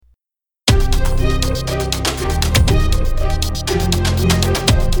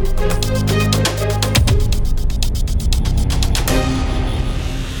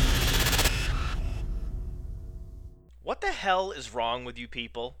hell is wrong with you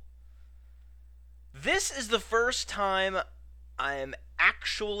people? This is the first time I am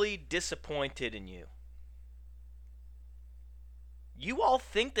actually disappointed in you. You all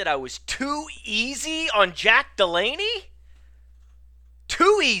think that I was too easy on Jack Delaney?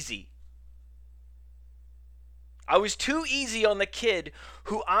 Too easy. I was too easy on the kid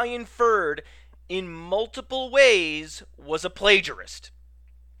who I inferred in multiple ways was a plagiarist.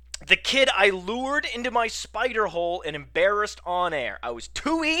 The kid I lured into my spider hole and embarrassed on air. I was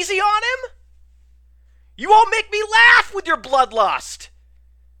too easy on him? You all make me laugh with your bloodlust.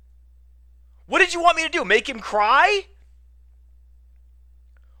 What did you want me to do? Make him cry?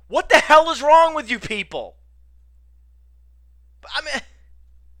 What the hell is wrong with you people? I mean,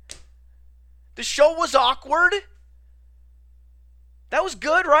 the show was awkward. That was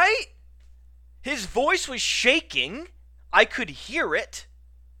good, right? His voice was shaking. I could hear it.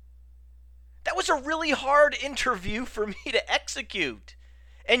 That was a really hard interview for me to execute.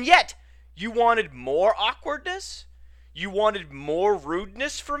 And yet, you wanted more awkwardness? You wanted more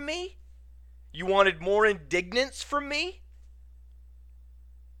rudeness from me? You wanted more indignance from me?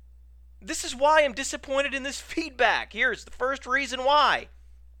 This is why I'm disappointed in this feedback. Here's the first reason why.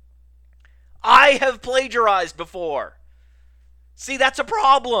 I have plagiarized before. See, that's a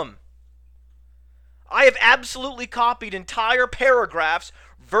problem. I have absolutely copied entire paragraphs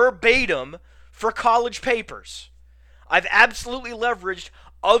verbatim for college papers. I've absolutely leveraged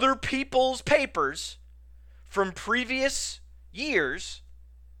other people's papers from previous years,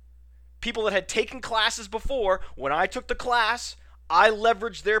 people that had taken classes before. When I took the class, I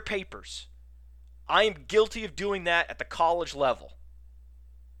leveraged their papers. I am guilty of doing that at the college level.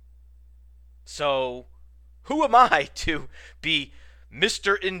 So, who am I to be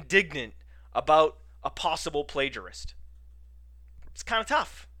Mr. Indignant about a possible plagiarist? It's kind of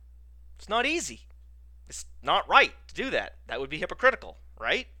tough. It's not easy. It's not right to do that. That would be hypocritical,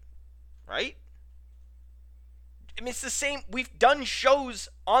 right? Right? I mean, it's the same. We've done shows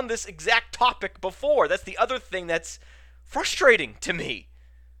on this exact topic before. That's the other thing that's frustrating to me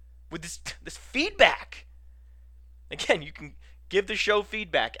with this feedback. Again, you can give the show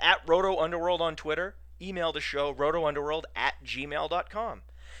feedback at Roto Underworld on Twitter. Email the show, rotounderworld@gmail.com.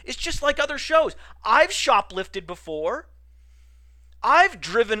 It's just like other shows. I've shoplifted before. I've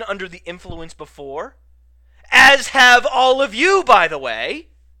driven under the influence before. As have all of you, by the way.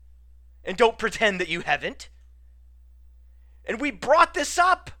 And don't pretend that you haven't. And we brought this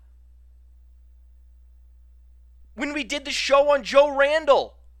up when we did the show on Joe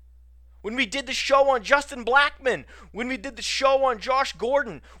Randall, when we did the show on Justin Blackman, when we did the show on Josh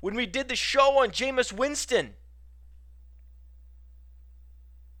Gordon, when we did the show on Jameis Winston.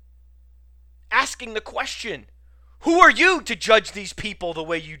 Asking the question, who are you to judge these people the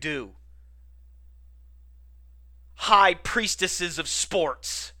way you do? High priestesses of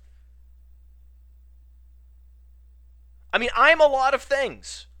sports. I mean, I'm a lot of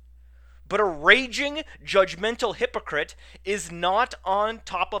things, but a raging, judgmental hypocrite is not on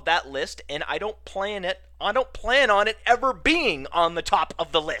top of that list, and I don't plan on it ever being on the top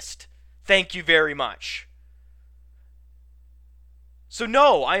of the list. Thank you very much. So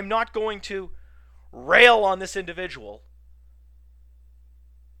no, I am not going to rail on this individual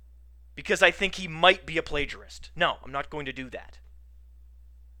because I think he might be a plagiarist. No, I'm not going to do that.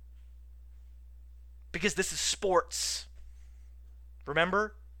 Because this is sports.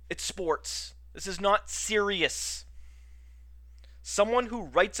 Remember? It's sports. This is not serious. Someone who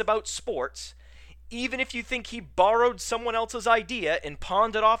writes about sports, even if you think he borrowed someone else's idea and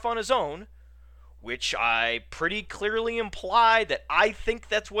pawned it off on his own, which I pretty clearly imply that I think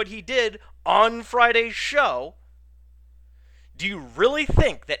that's what he did on Friday's show, do you really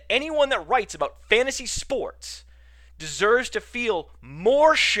think that anyone that writes about fantasy sports deserves to feel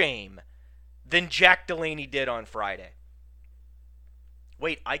more shame than Jack Delaney did on Friday?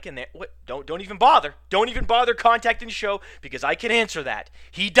 Wait, I can... What? Don't even bother. Don't even bother contacting the show because I can answer that.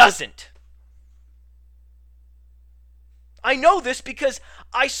 He doesn't. I know this because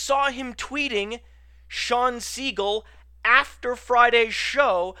I saw him tweeting Sean Siegel after Friday's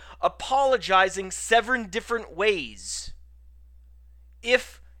show apologizing 7 different ways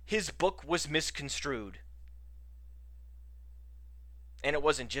if his book was misconstrued. And it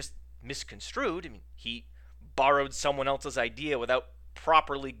wasn't just misconstrued. I mean, he borrowed someone else's idea without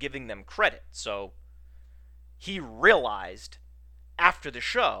properly giving them credit. So he realized after the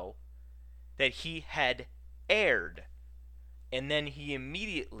show that he had erred. And then he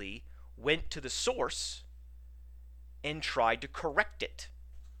immediately went to the source and tried to correct it.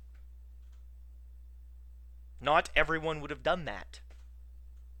 Not everyone would have done that.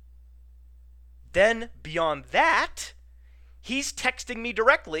 Then, beyond that, He's texting me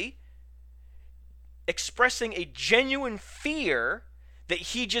directly, expressing a genuine fear that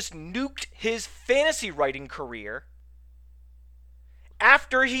he just nuked his fantasy writing career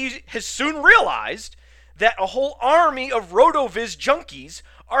after he has soon realized that a whole army of RotoViz junkies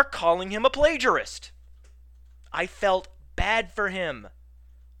are calling him a plagiarist. I felt bad for him.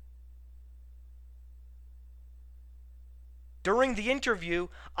 During the interview,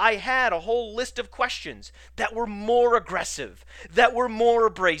 I had a whole list of questions that were more aggressive, that were more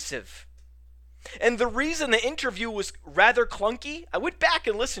abrasive. And the reason the interview was rather clunky, I went back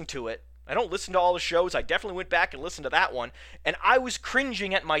and listened to it. I don't listen to all the shows. I definitely went back and listened to that one. And I was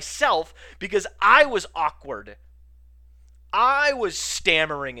cringing at myself because I was awkward. I was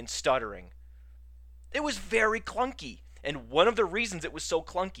stammering and stuttering. It was very clunky. And one of the reasons it was so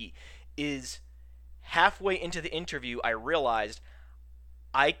clunky is halfway into the interview, I realized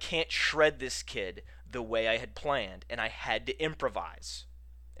I can't shred this kid the way I had planned, and I had to improvise.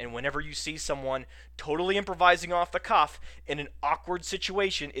 And whenever you see someone totally improvising off the cuff in an awkward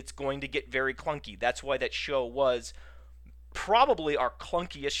situation, it's going to get very clunky. That's why that show was probably our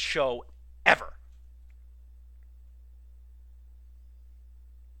clunkiest show ever.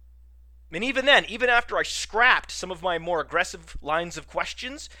 And even then, even after I scrapped some of my more aggressive lines of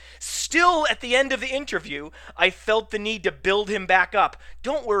questions, still at the end of the interview, I felt the need to build him back up.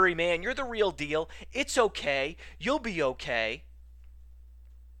 Don't worry, man, you're the real deal. It's okay. You'll be okay.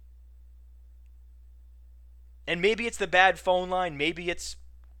 And maybe it's the bad phone line. Maybe it's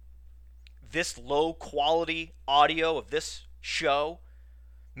this low quality audio of this show.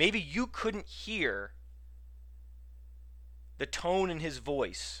 Maybe you couldn't hear the tone in his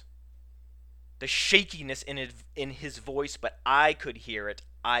voice, the shakiness in his voice, but I could hear it.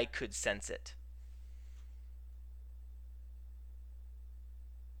 I could sense it.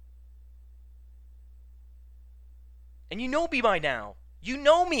 And you know me by now. You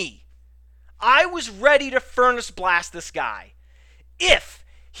know me. I was ready to furnace blast this guy. If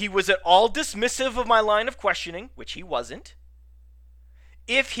he was at all dismissive of my line of questioning, which he wasn't.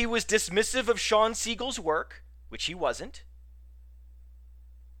 If he was dismissive of Sean Siegel's work, which he wasn't.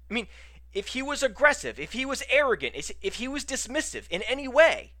 I mean, if he was aggressive, if he was arrogant, if he was dismissive in any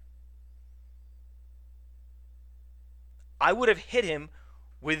way, I would have hit him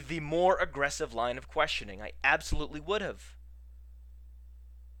with the more aggressive line of questioning. I absolutely would have.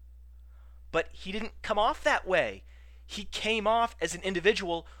 But he didn't come off that way. He came off as an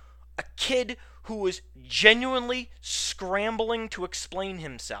individual, a kid who was genuinely scrambling to explain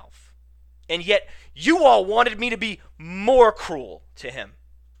himself. And yet, you all wanted me to be more cruel to him.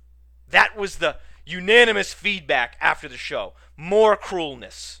 That was the unanimous feedback after the show. More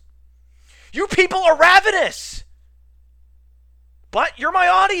cruelness. You people are ravenous. But you're my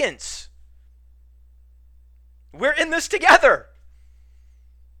audience. We're in this together.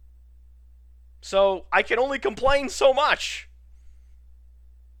 So I can only complain so much.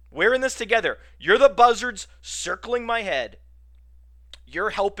 We're in this together. You're the buzzards circling my head. You're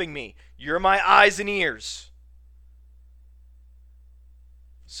helping me. You're my eyes and ears.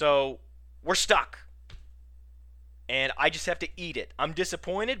 So we're stuck. And I just have to eat it. I'm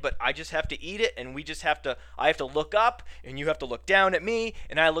disappointed, but I just have to eat it, and I have to look up, and you have to look down at me,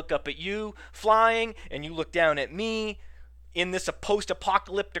 and I look up at you flying, and you look down at me in this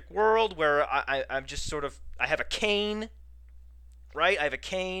post-apocalyptic world where I'm just sort of, I have a cane, right? I have a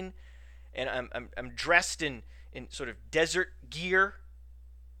cane, and I'm dressed in sort of desert gear,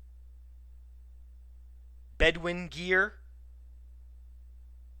 Bedouin gear.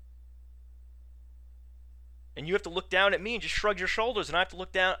 And you have to look down at me and just shrug your shoulders, and I have to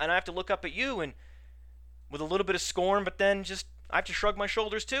look down, and I have to look up at you, and with a little bit of scorn, but then just I have to shrug my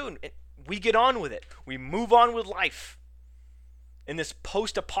shoulders too, and we get on with it. We move on with life in this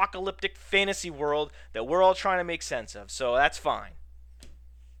post-apocalyptic fantasy world that we're all trying to make sense of. So that's fine.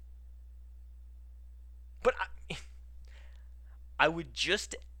 But I would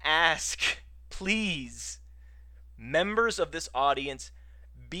just ask, please, members of this audience,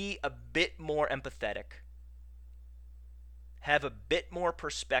 be a bit more empathetic. Have a bit more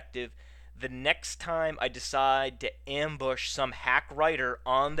perspective the next time I decide to ambush some hack writer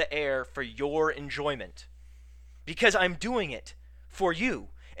on the air for your enjoyment. Because I'm doing it for you,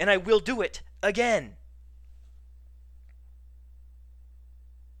 and I will do it again.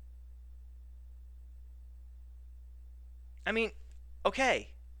 I mean, okay,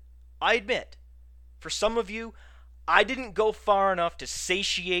 I admit, for some of you, I didn't go far enough to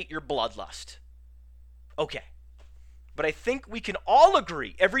satiate your bloodlust. Okay. But I think we can all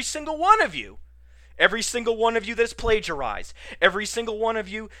agree, every single one of you, Every single one of you that has plagiarized. Every single one of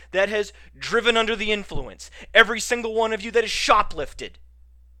you that has driven under the influence. Every single one of you that has shoplifted.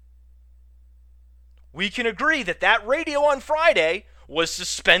 We can agree that that radio on Friday was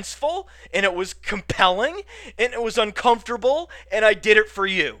suspenseful, and it was compelling, and it was uncomfortable, and I did it for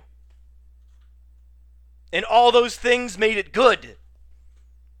you. And all those things made it good.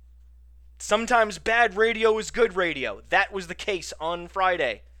 Sometimes bad radio is good radio. That was the case on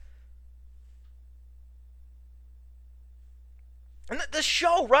Friday. And the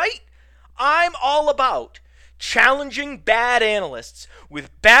show, right? I'm all about challenging bad analysts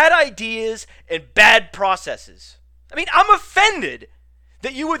with bad ideas and bad processes. I mean, I'm offended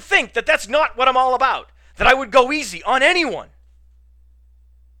that you would think that that's not what I'm all about, that I would go easy on anyone.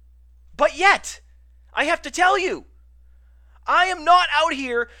 But yet, I have to tell you, I am not out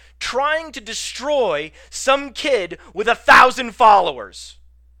here trying to destroy some kid with 1,000 followers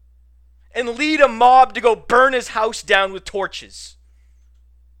and lead a mob to go burn his house down with torches.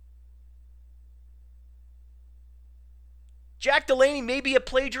 Jack Delaney may be a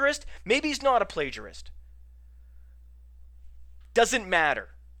plagiarist, maybe he's not a plagiarist. Doesn't matter.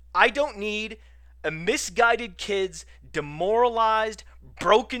 I don't need a misguided kid's demoralized,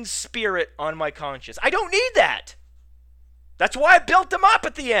 broken spirit on my conscience. I don't need that. That's why I built him up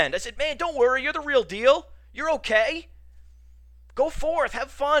at the end. I said, man, don't worry, you're the real deal. You're okay. Go forth,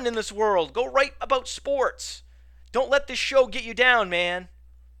 have fun in this world. Go write about sports. Don't let this show get you down, man.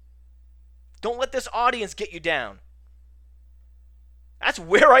 Don't let this audience get you down. That's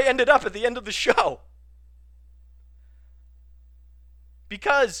where I ended up at the end of the show.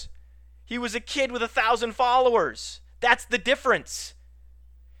 Because he was a kid with 1,000 followers. That's the difference.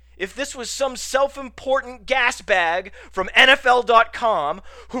 If this was some self-important gas bag from NFL.com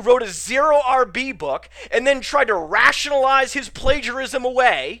who wrote a zero RB book and then tried to rationalize his plagiarism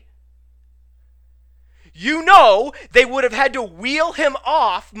away, you know they would have had to wheel him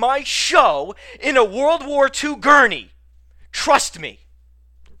off my show in a World War II gurney. Trust me.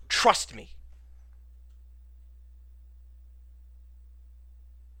 Trust me.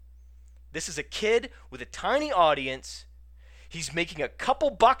 This is a kid with a tiny audience. He's making a couple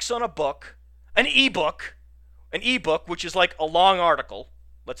bucks on a book, an ebook, which is like a long article,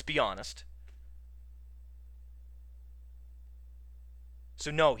 let's be honest.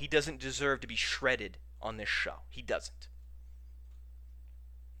 So no, he doesn't deserve to be shredded on this show. He doesn't.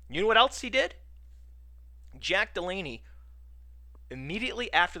 You know what else he did? Jack Delaney,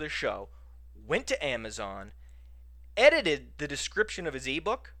 immediately after the show, went to Amazon, edited the description of his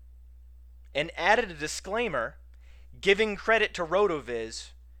ebook, and added a disclaimer giving credit to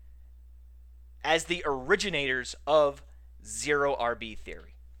RotoViz as the originators of zero RB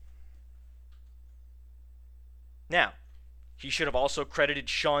theory. Now, he should have also credited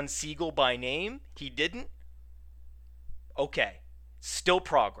Sean Siegel by name. He didn't. Okay, still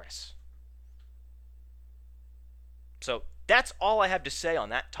progress. So that's all I have to say on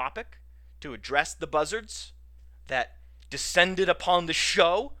that topic to address the buzzards that descended upon the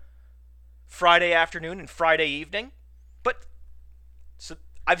show Friday afternoon and Friday evening. But so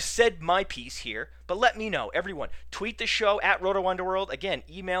I've said my piece here, but let me know. Everyone, tweet the show at RotoUnderworld. Again,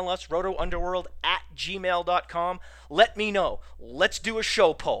 email us, rotounderworld@gmail.com. Let me know. Let's do a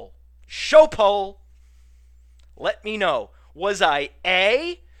show poll. Show poll. Let me know. Was I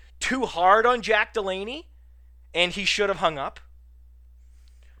A, too hard on Jack Delaney, and he should have hung up?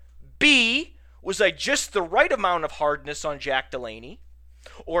 B, was I just the right amount of hardness on Jack Delaney?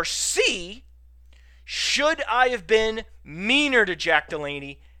 Or C, should I have been meaner to Jack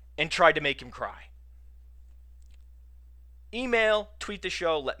Delaney and tried to make him cry? Email, tweet the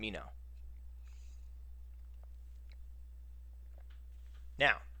show, let me know.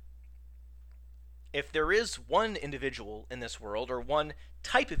 Now, if there is one individual in this world, or one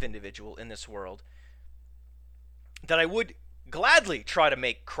type of individual in this world, that I would gladly try to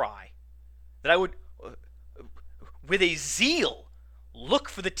make cry, that I would, with a zeal, look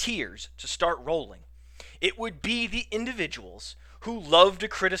for the tears to start rolling, it would be the individuals who love to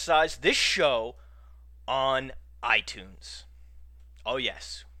criticize this show on iTunes. Oh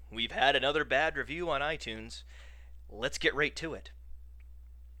yes, we've had another bad review on iTunes. Let's get right to it.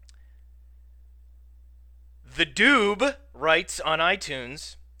 The Doob writes on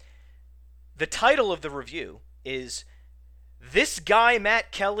iTunes, the title of the review is, "This guy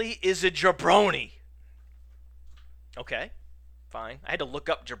Matt Kelly is a jabroni." Okay. Fine. I had to look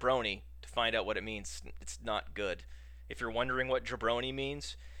up jabroni to find out what it means. It's not good. If you're wondering what jabroni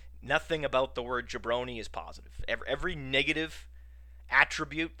means, nothing about the word jabroni is positive. Every negative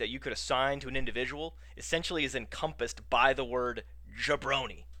attribute that you could assign to an individual essentially is encompassed by the word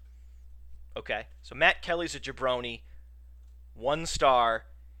jabroni. Okay? So Matt Kelly's a jabroni. 1 star.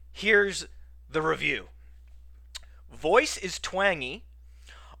 Here's the review. Voice is twangy,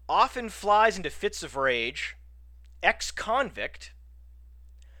 often flies into fits of rage, ex-convict,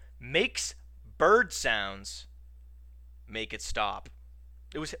 makes bird sounds, make it stop.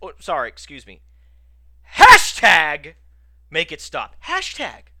 Excuse me. Hashtag make it stop.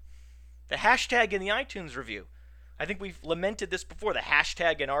 Hashtag. The hashtag in the iTunes review. I think we've lamented this before. The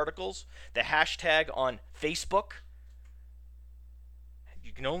hashtag in articles, the hashtag on Facebook.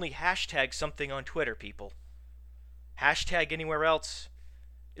 You can only hashtag something on Twitter, people. Hashtag anywhere else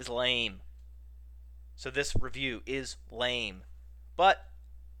is lame. So this review is lame. But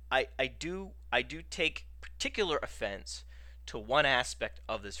I do take particular offense to one aspect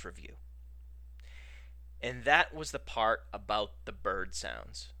of this review. And that was the part about the bird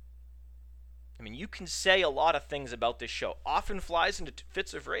sounds. I mean, you can say a lot of things about this show. Often flies into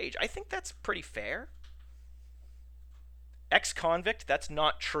fits of rage. I think that's pretty fair. Ex-convict, that's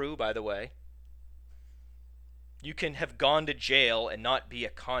not true, by the way. You can have gone to jail and not be a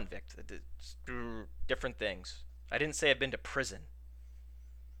convict. It's different things. I didn't say I've been to prison.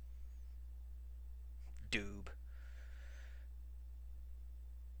 Doob.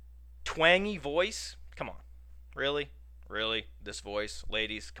 Twangy voice? Come on. Really? Really? This voice?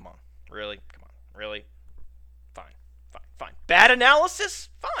 Ladies? Come on. Really? Come on. Really? Fine. Bad analysis?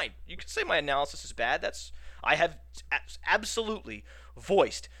 Fine. You can say my analysis is bad. I have absolutely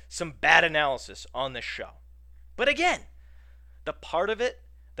voiced some bad analysis on this show. But again, the part of it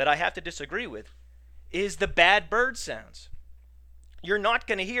that I have to disagree with is the bad bird sounds. You're not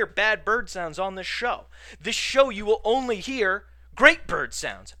going to hear bad bird sounds on this show. This show, you will only hear great bird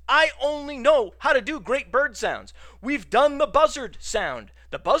sounds. I only know how to do great bird sounds. We've done the buzzard sound.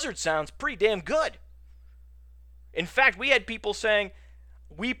 The buzzard sound's pretty damn good. In fact, we had people saying,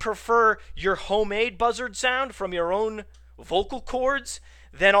 we prefer your homemade buzzard sound from your own vocal cords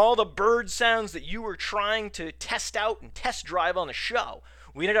than all the bird sounds that you were trying to test out and test drive on the show.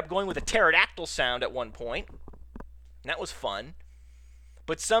 We ended up going with a pterodactyl sound at one point. And that was fun.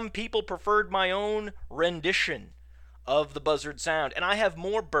 But some people preferred my own rendition of the buzzard sound. And I have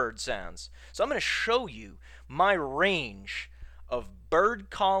more bird sounds. So I'm going to show you my range of bird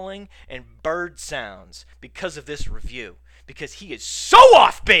calling and bird sounds because of this review. Because he is so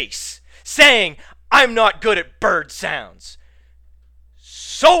off base saying I'm not good at bird sounds.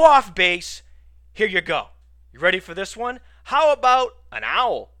 So off base. Here you go. You ready for this one? How about an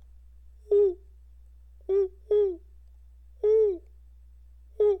owl? Ooh, ooh, ooh, ooh,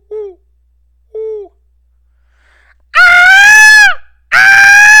 ooh, ooh, ooh. Ah!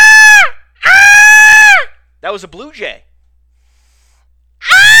 Ah! Ah! That was a blue jay.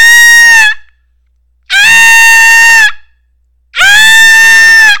 Ah! Ah!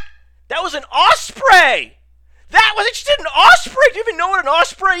 Ah! That was an osprey. That was just an osprey. Do you even know what an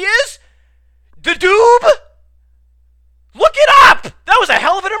osprey is? The doob? Look it up. That was a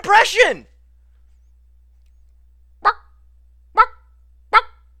hell of an impression.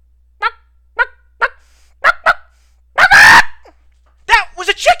 That was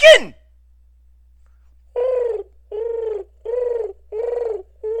a chicken.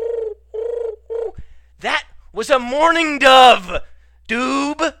 That was a mourning dove.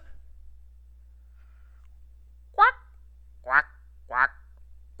 Doob.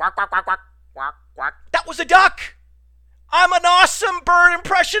 That was a duck. I'm an awesome bird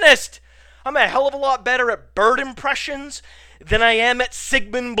impressionist. I'm a hell of a lot better at bird impressions than I am at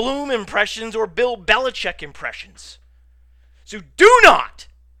Sigmund Bloom impressions or Bill Belichick impressions. So do not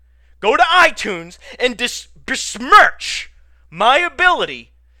go to iTunes and besmirch my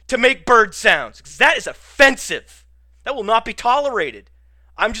ability to make bird sounds, because that is offensive. That will not be tolerated.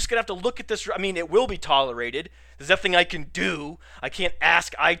 I'm just going to have to look at this. I mean, it will be tolerated. There's nothing I can do. I can't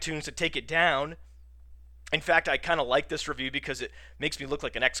ask iTunes to take it down. In fact, I kind of like this review because it makes me look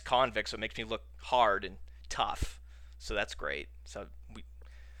like an ex-convict, so it makes me look hard and tough. So that's great. So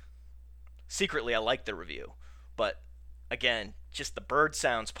secretly, I like the review. But again, just the bird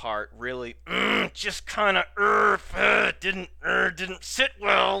sounds part really just kind of didn't sit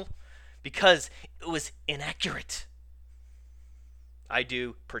well because it was inaccurate. I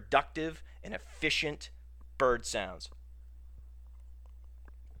do productive and efficient bird sounds.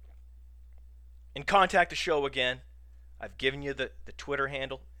 And contact the show again. I've given you the Twitter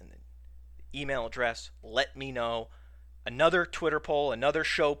handle and the email address. Let me know. Another Twitter poll, another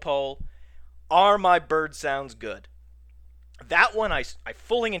show poll. Are my bird sounds good? That one I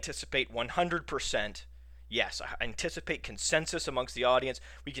fully anticipate 100%. Yes, I anticipate consensus amongst the audience.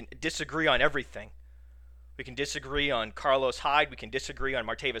 We can disagree on everything. We can disagree on Carlos Hyde. We can disagree on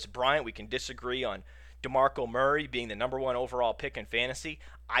Martavis Bryant. We can disagree on DeMarco Murray being the number one overall pick in fantasy.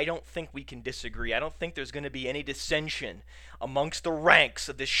 I don't think we can disagree. I don't think there's going to be any dissension amongst the ranks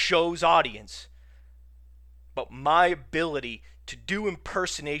of this show's audience. But my ability to do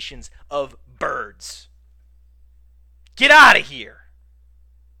impersonations of birds. Get out of here!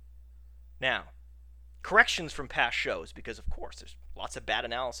 Now, corrections from past shows, because of course there's lots of bad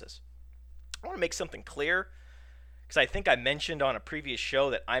analysis. I want to make something clear, because I think I mentioned on a previous show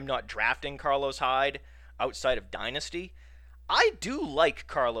that I'm not drafting Carlos Hyde outside of Dynasty. I do like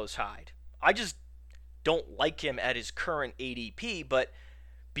Carlos Hyde. I just don't like him at his current ADP, but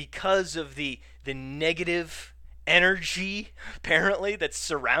because of the negative energy, apparently, that's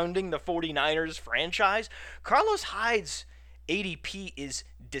surrounding the 49ers franchise, Carlos Hyde's ADP is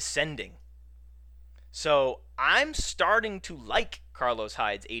descending. So I'm starting to like Carlos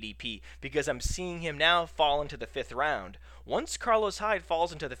Hyde's ADP because I'm seeing him now fall into the 5th round. Once Carlos Hyde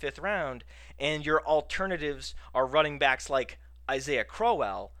falls into the 5th round and your alternatives are running backs like Isaiah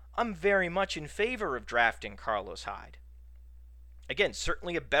Crowell, I'm very much in favor of drafting Carlos Hyde. Again,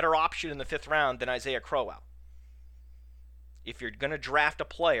 certainly a better option in the 5th round than Isaiah Crowell. If you're going to draft a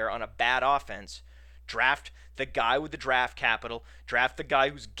player on a bad offense, draft the guy with the draft capital, draft the guy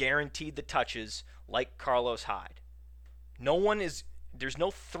who's guaranteed the touches, like Carlos Hyde. There's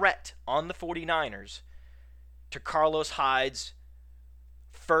no threat on the 49ers to Carlos Hyde's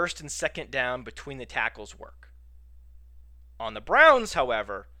first and second down between the tackles work. On the Browns,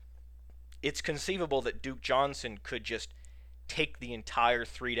 however, it's conceivable that Duke Johnson could just take the entire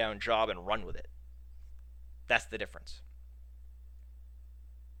 3-down job and run with it. That's the difference.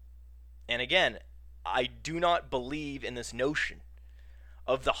 And again, I do not believe in this notion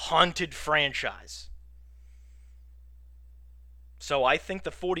of the haunted franchise. So I think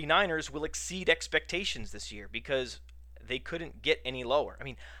the 49ers will exceed expectations this year because they couldn't get any lower. I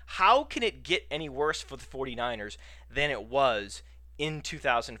mean, how can it get any worse for the 49ers than it was in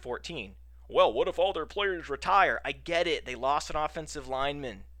 2014? Well, what if all their players retire? I get it. They lost an offensive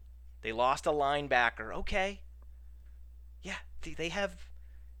lineman. They lost a linebacker. Okay. Yeah, they have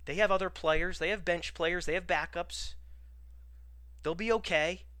other players. They have bench players. They have backups. They'll be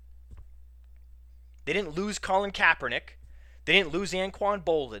okay. They didn't lose Colin Kaepernick. They didn't lose Anquan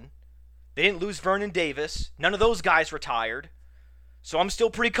Bolden. They didn't lose Vernon Davis. None of those guys retired. So I'm still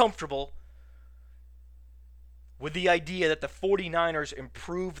pretty comfortable with the idea that the 49ers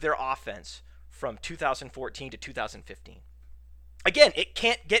improved their offense from 2014 to 2015. Again, it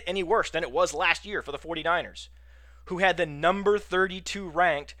can't get any worse than it was last year for the 49ers, who had the number 32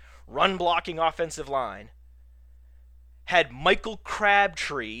 ranked run-blocking offensive line, had Michael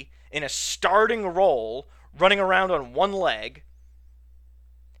Crabtree in a starting role running around on one leg,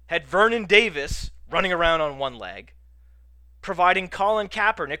 had Vernon Davis running around on one leg, providing Colin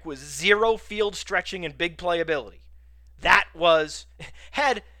Kaepernick with zero field stretching and big playability.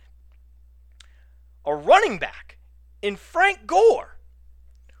 Had a running back in Frank Gore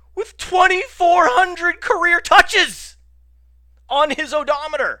with 2,400 career touches on his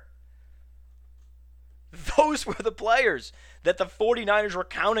odometer. Those were the players that the 49ers were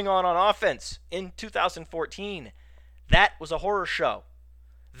counting on offense in 2014. That was a horror show.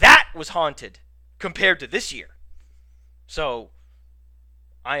 That was haunted compared to this year. So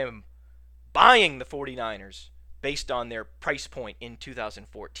I am buying the 49ers based on their price point in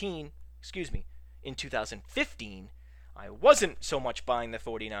 2015. I wasn't so much buying the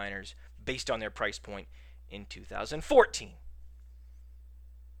 49ers based on their price point in 2014.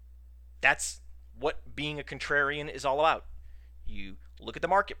 That's what being a contrarian is all about. You look at the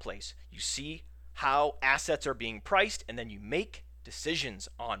marketplace, you see how assets are being priced, and then you make decisions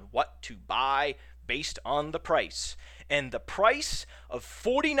on what to buy based on the price. And the price of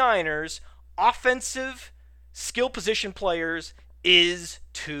 49ers offensive skill position players is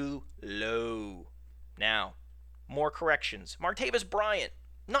too low. Now, more corrections. Martavis Bryant,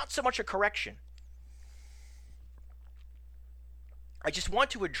 not so much a correction. I just want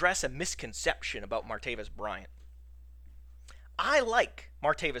to address a misconception about Martavis Bryant. I like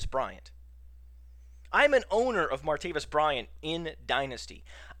Martavis Bryant. I'm an owner of Martavis Bryant in Dynasty.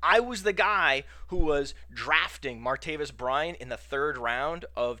 I was the guy who was drafting Martavis Bryant in the 3rd round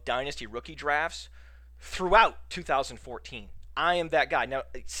of Dynasty rookie drafts throughout 2014. I am that guy. Now,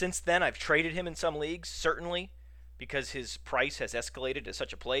 since then, I've traded him in some leagues, certainly, because his price has escalated to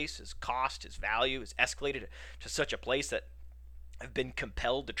such a place, his cost, his value has escalated to such a place that I've been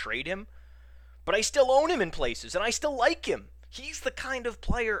compelled to trade him. But I still own him in places, and I still like him. He's the kind of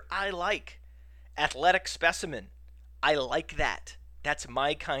player I like. Athletic specimen. I like that. That's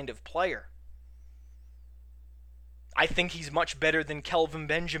my kind of player. I think he's much better than Kelvin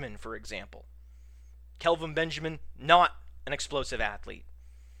Benjamin, for example. Kelvin Benjamin, not an explosive athlete.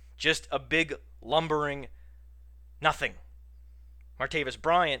 Just a big, lumbering nothing. Martavis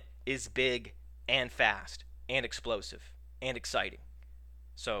Bryant is big and fast and explosive and exciting.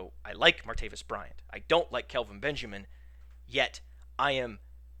 So I like Martavis Bryant. I don't like Kelvin Benjamin, yet I am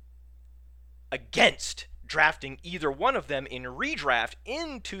against drafting either one of them in redraft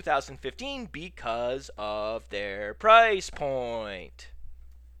in 2015 because of their price point.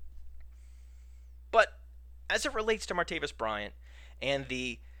 But as it relates to Martavis Bryant and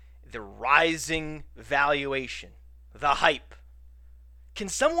the rising valuation, the hype, can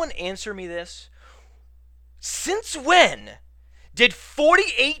someone answer me this? Since when did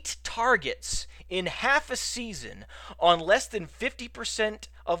 48 targets in half a season on less than 50%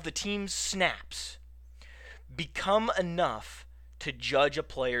 of the team's snaps become enough to judge a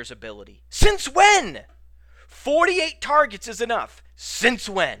player's ability? Since when? 48 targets is enough. Since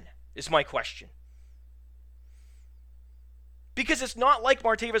when? Is my question. Because it's not like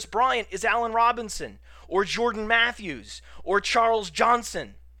Martavis Bryant is Allen Robinson or Jordan Matthews or Charles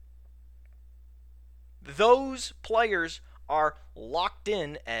Johnson. Those players are locked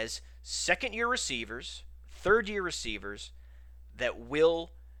in as second-year receivers, third-year receivers that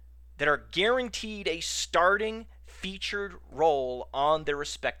are guaranteed a starting featured role on their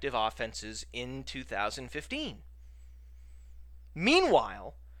respective offenses in 2015.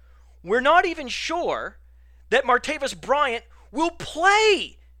 Meanwhile, we're not even sure that Martavis Bryant will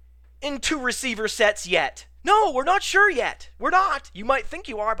play in two receiver sets yet. No, we're not sure yet. We're not. You might think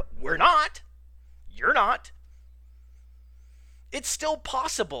you are, but we're not. You're not. It's still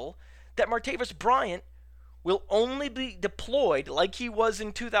possible that Martavis Bryant will only be deployed like he was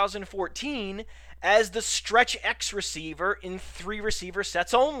in 2014 as the stretch X receiver in three receiver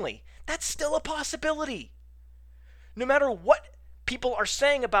sets only. That's still a possibility. No matter what people are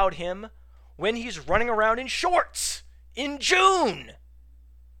saying about him when he's running around in shorts in June.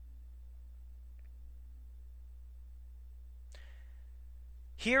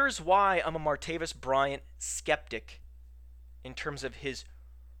 Here's why I'm a Martavis Bryant skeptic in terms of his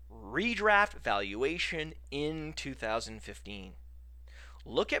redraft valuation in 2015.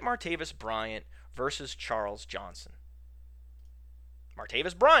 Look at Martavis Bryant versus Charles Johnson.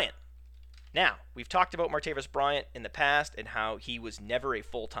 Martavis Bryant. Now, we've talked about Martavis Bryant in the past and how he was never a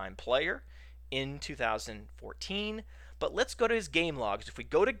full-time player in 2014, but let's go to his game logs. If we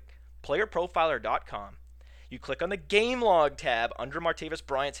go to playerprofiler.com, you click on the game log tab under Martavis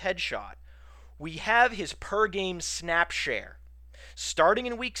Bryant's headshot, we have his per-game snap share. Starting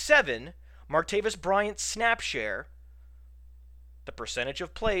in Week 7, Martavis Bryant's snap share, the percentage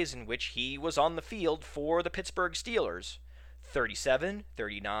of plays in which he was on the field for the Pittsburgh Steelers, 37,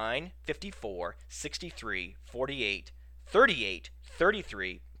 39, 54, 63, 48, 38,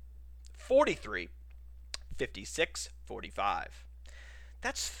 33, 43, 56, 45.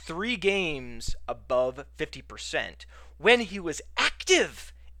 That's 3 games above 50%. When he was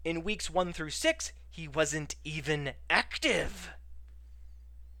active in weeks 1 through 6, he wasn't even active.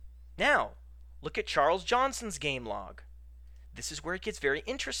 Now, look at Charles Johnson's game log. This is where it gets very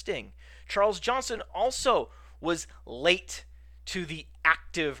interesting. Charles Johnson also was late to the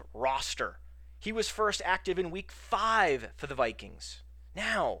active roster. He was first active in week 5 for the Vikings.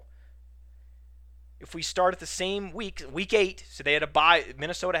 Now, if we start at the same week 8, so they had a bye,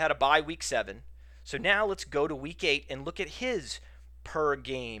 Minnesota had a bye week 7. So now let's go to week 8 and look at his per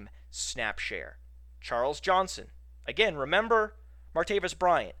game snap share. Charles Johnson. Again, remember Martavis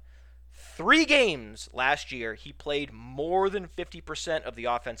Bryant. 3 games last year, he played more than 50% of the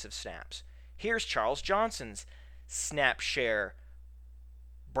offensive snaps. Here's Charles Johnson's snap share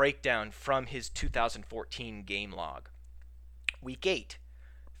breakdown from his 2014 game log. Week 8,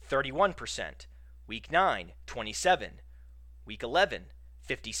 31%. Week 9, 27. Week 11,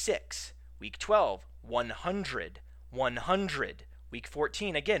 56. Week 12, 100. 100. Week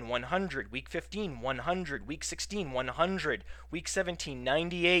 14, again, 100. Week 15, 100. Week 16, 100. Week 17,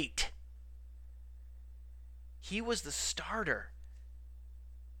 98. He was the starter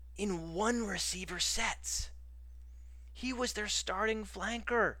in 1 receiver sets. He was their starting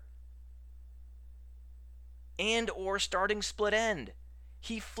flanker and or starting split end.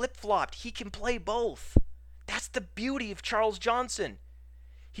 He flip-flopped. He can play both. That's the beauty of Charles Johnson.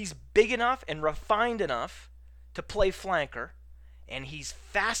 He's big enough and refined enough to play flanker, and he's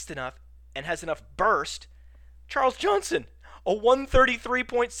fast enough and has enough burst. Charles Johnson, a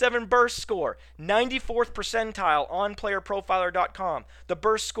 133.7 burst score, 94th percentile on playerprofiler.com. The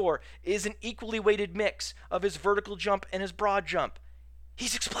burst score is an equally weighted mix of his vertical jump and his broad jump.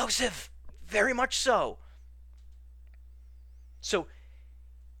 He's explosive, very much so. So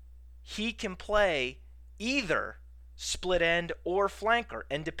he can play either split end or flanker,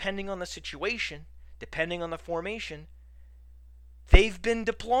 and depending on the situation, depending on the formation, they've been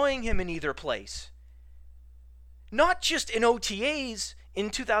deploying him in either place. Not just in OTAs in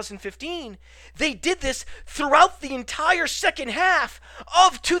 2015, they did this throughout the entire second half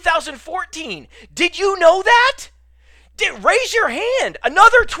of 2014. Did you know that? Raise your hand.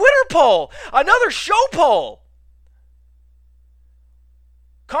 Another Twitter poll, another show poll.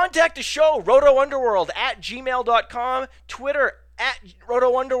 Contact the show, rotounderworld@gmail.com, Twitter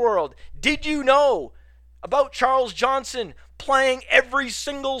 @rotounderworld. Did you know about Charles Johnson playing every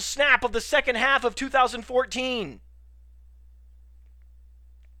single snap of the second half of 2014?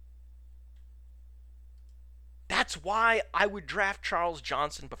 That's why I would draft Charles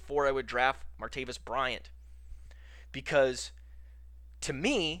Johnson before I would draft Martavis Bryant. Because, to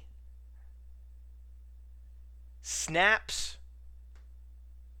me, snap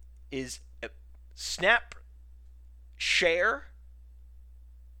share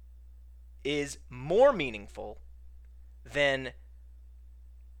is more meaningful than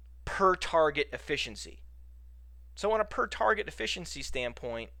per target efficiency. So on a per target efficiency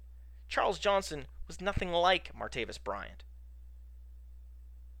standpoint, Charles Johnson was nothing like Martavis Bryant.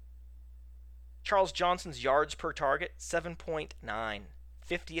 Charles Johnson's yards per target, 7.9,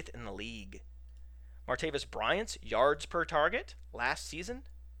 50th in the league. Martavis Bryant's yards per target last season,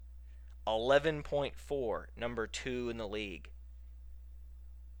 11.4, number 2 in the league.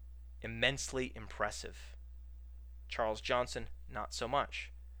 Immensely impressive. Charles Johnson, not so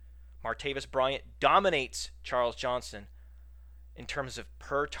much. Martavis Bryant dominates Charles Johnson in terms of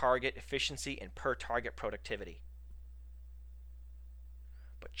per target efficiency and per target productivity.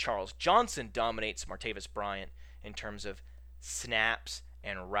 But Charles Johnson dominates Martavis Bryant in terms of snaps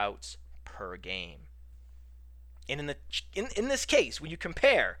and routes per game. And in this case, when you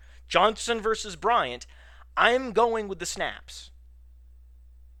compare Johnson versus Bryant, I'm going with the snaps.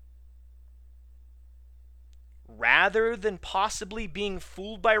 Rather than possibly being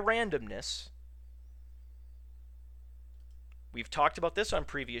fooled by randomness, we've talked about this on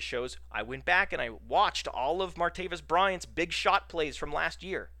previous shows. I went back and I watched all of Martavis Bryant's big shot plays from last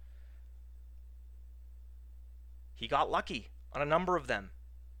year. He got lucky on a number of them.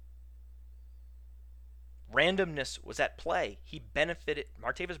 Randomness was at play. He benefited,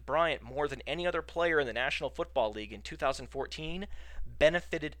 Martavis Bryant, more than any other player in the National Football League in 2014,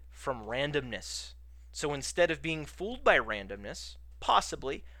 benefited from randomness. So instead of being fooled by randomness,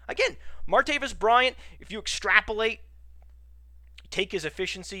 possibly, again, Martavis Bryant, if you extrapolate, take his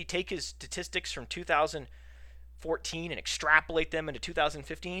efficiency, take his statistics from 2014 and extrapolate them into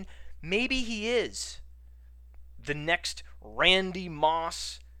 2015, maybe he is the next Randy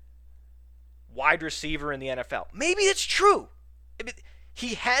Moss wide receiver in the NFL. Maybe it's true.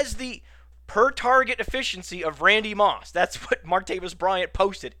 He has the per target efficiency of Randy Moss. That's what Martavis Bryant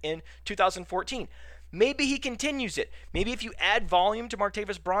posted in 2014. Maybe he continues it. Maybe if you add volume to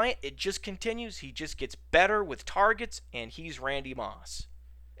Martavis Bryant, it just continues. He just gets better with targets, and he's Randy Moss.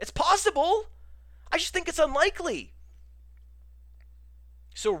 It's possible. I just think it's unlikely.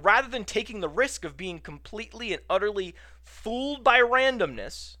 So rather than taking the risk of being completely and utterly fooled by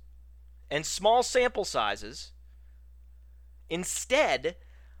randomness and small sample sizes, instead,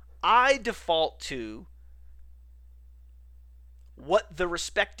 I default to what the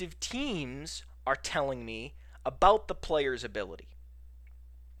respective teams are telling me about the player's ability,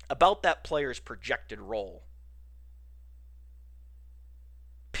 about that player's projected role.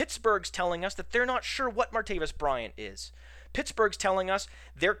 Pittsburgh's telling us that they're not sure what Martavis Bryant is. Pittsburgh's telling us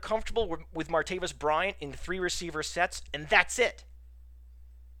they're comfortable with Martavis Bryant in 3 receiver sets, and that's it.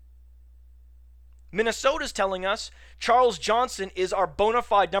 Minnesota's telling us Charles Johnson is our bona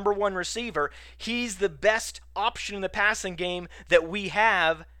fide number 1 receiver. He's the best option in the passing game that we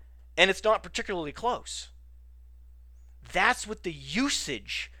have, and it's not particularly close. That's what the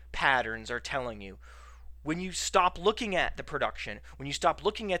usage patterns are telling you. When you stop looking at the production, when you stop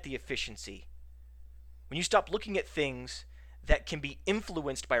looking at the efficiency, when you stop looking at things that can be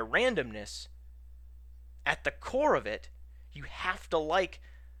influenced by randomness, at the core of it, you have to like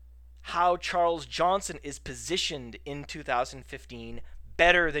how Charles Johnson is positioned in 2015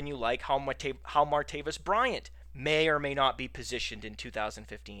 better than you like how Martavis Bryant may or may not be positioned in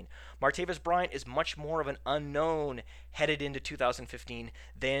 2015. Martavis Bryant is much more of an unknown headed into 2015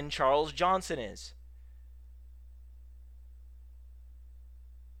 than Charles Johnson is.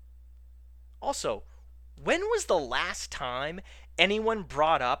 Also, when was the last time anyone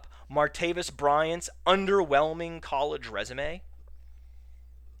brought up Martavis Bryant's underwhelming college resume?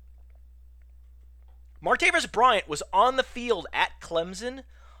 Martavis Bryant was on the field at Clemson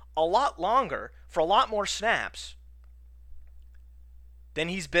a lot longer, for a lot more snaps, than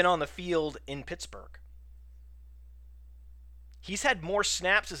he's been on the field in Pittsburgh. He's had more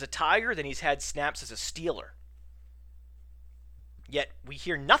snaps as a Tiger than he's had snaps as a Steeler. Yet we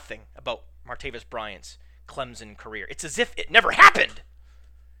hear nothing about Martavis Bryant's Clemson career. It's as if it never happened.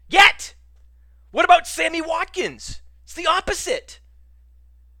 Yet! What about Sammy Watkins? It's the opposite.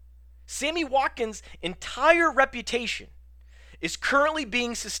 Sammy Watkins' entire reputation is currently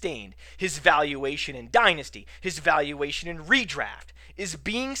being sustained. His valuation in Dynasty, his valuation in Redraft is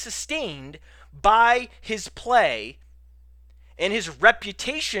being sustained by his play and his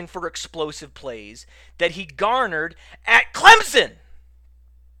reputation for explosive plays that he garnered at Clemson.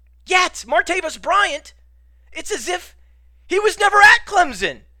 Yet, Martavis Bryant, it's as if he was never at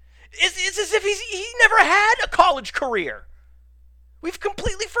Clemson. It's as if he never had a college career. We've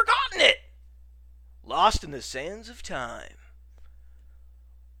completely forgotten it. Lost in the sands of time.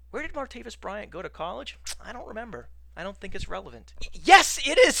 Where did Martavis Bryant go to college? I don't remember. I don't think it's relevant. Yes,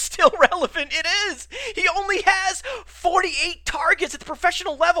 it is still relevant. It is. He only has 48 targets at the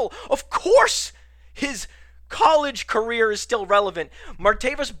professional level. Of course, his college career is still relevant.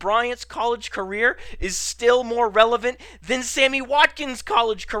 Martavis Bryant's college career is still more relevant than Sammy Watkins'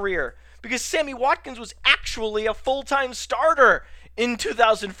 college career, because Sammy Watkins was actually a full-time starter in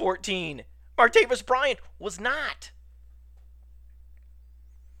 2014. Martavis Bryant was not.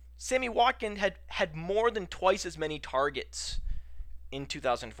 Sammy Watkins had more than twice as many targets in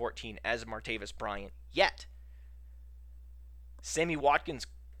 2014 as Martavis Bryant. Yet, Sammy Watkins'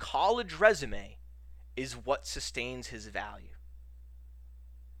 college resume is what sustains his value.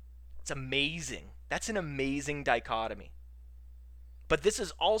 It's amazing. That's an amazing dichotomy. But this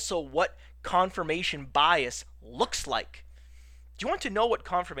is also what confirmation bias looks like. Do you want to know what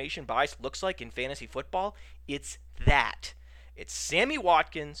confirmation bias looks like in fantasy football? It's that. It's Sammy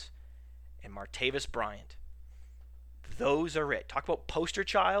Watkins and Martavis Bryant. Those are it. Talk about poster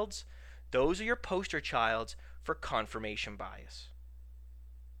childs. Those are your poster childs for confirmation bias.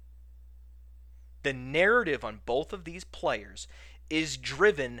 The narrative on both of these players is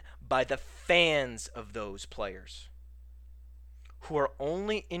driven by the fans of those players, who are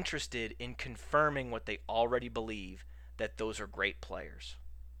only interested in confirming what they already believe, that those are great players.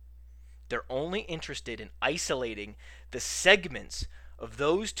 They're only interested in isolating the segments of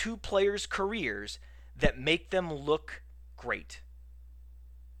those two players' careers that make them look great,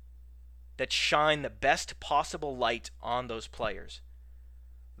 that shine the best possible light on those players.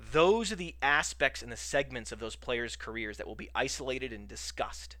 Those are the aspects and the segments of those players' careers that will be isolated and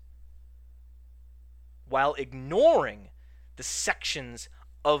discussed, while ignoring the sections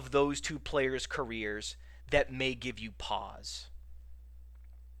of those two players' careers that may give you pause.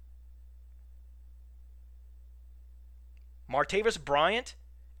 Martavis Bryant,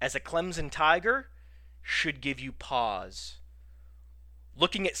 as a Clemson Tiger, should give you pause.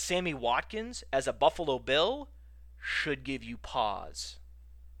 Looking at Sammy Watkins as a Buffalo Bill should give you pause.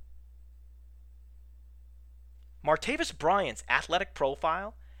 Martavis Bryant's athletic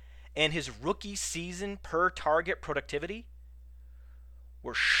profile and his rookie season per target productivity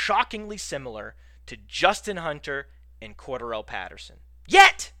were shockingly similar to Justin Hunter and Cordarrelle Patterson.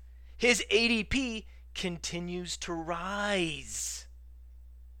 Yet, his ADP continues to rise.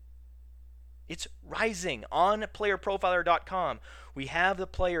 It's rising. On playerprofiler.com, we have the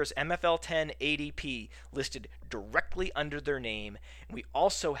player's MFL 10 ADP listed directly under their name, and we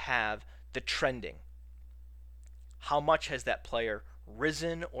also have the trending. How much has that player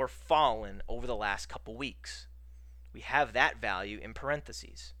risen or fallen over the last couple weeks? We have that value in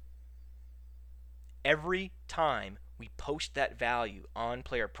parentheses. Every time we post that value on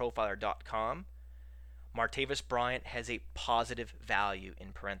playerprofiler.com, Martavis Bryant has a positive value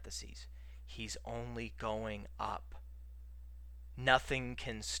in parentheses. He's only going up. Nothing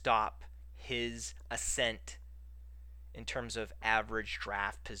can stop his ascent in terms of average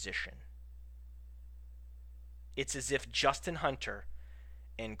draft position. It's as if Justin Hunter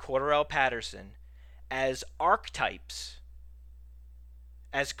and Cordarrelle Patterson, as archetypes,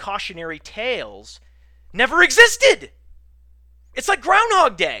 as cautionary tales, never existed. It's like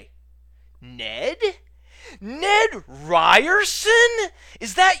Groundhog Day. Ned Ryerson?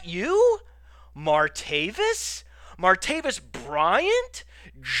 Is that you? Martavis Bryant?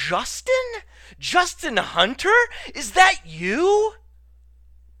 Justin Hunter? Is that you?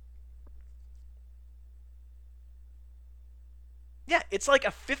 Yeah, it's like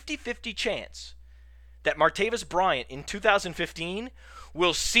a 50-50 chance that Martavis Bryant in 2015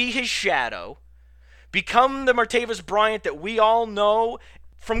 will see his shadow, become the Martavis Bryant that we all know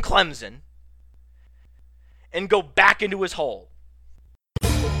from Clemson, and go back into his hole.